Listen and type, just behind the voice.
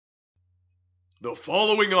The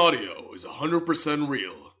following audio is 100%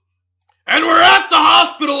 real. And we're at the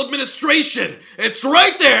hospital administration! It's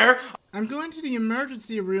right there! I'm going to the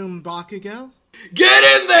emergency room, Bakugo.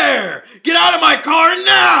 Get in there! Get out of my car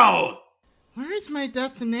now! Where is my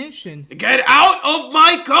destination? Get out of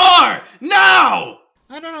my car! Now!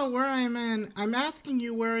 I don't know where I am in. I'm asking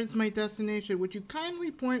you where is my destination. Would you kindly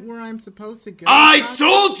point where I'm supposed to go? I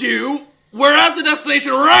told you! We're at the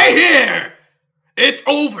destination right here! It's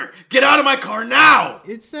over! Get out of my car now!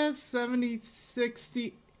 It says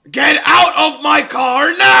 7060... Get out of my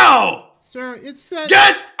car now! Sir, it says...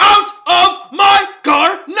 Get out of my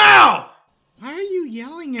car now! Why are you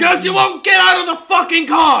yelling at me? Because you won't get out of the fucking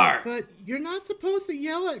car! But you're not supposed to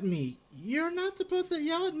yell at me. You're not supposed to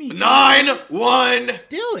yell at me. 9-1...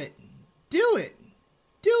 Do it. Do it.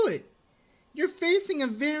 Do it. You're facing a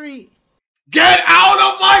very... Get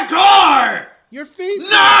out of my car! You're facing...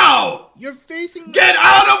 Now! You're facing... Get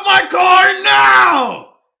out of my car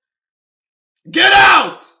now! Get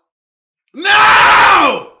out!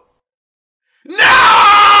 Now!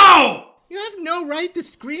 Now! You have no right to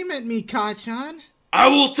scream at me, Kachan. I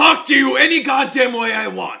will talk to you any goddamn way I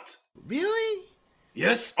want. Really?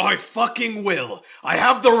 Yes, I fucking will. I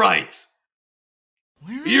have the right.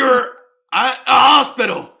 Where You're at a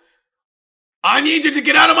hospital. I need you to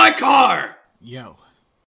get out of my car. Yo.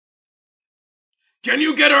 Can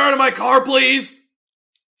you get her out of my car, please?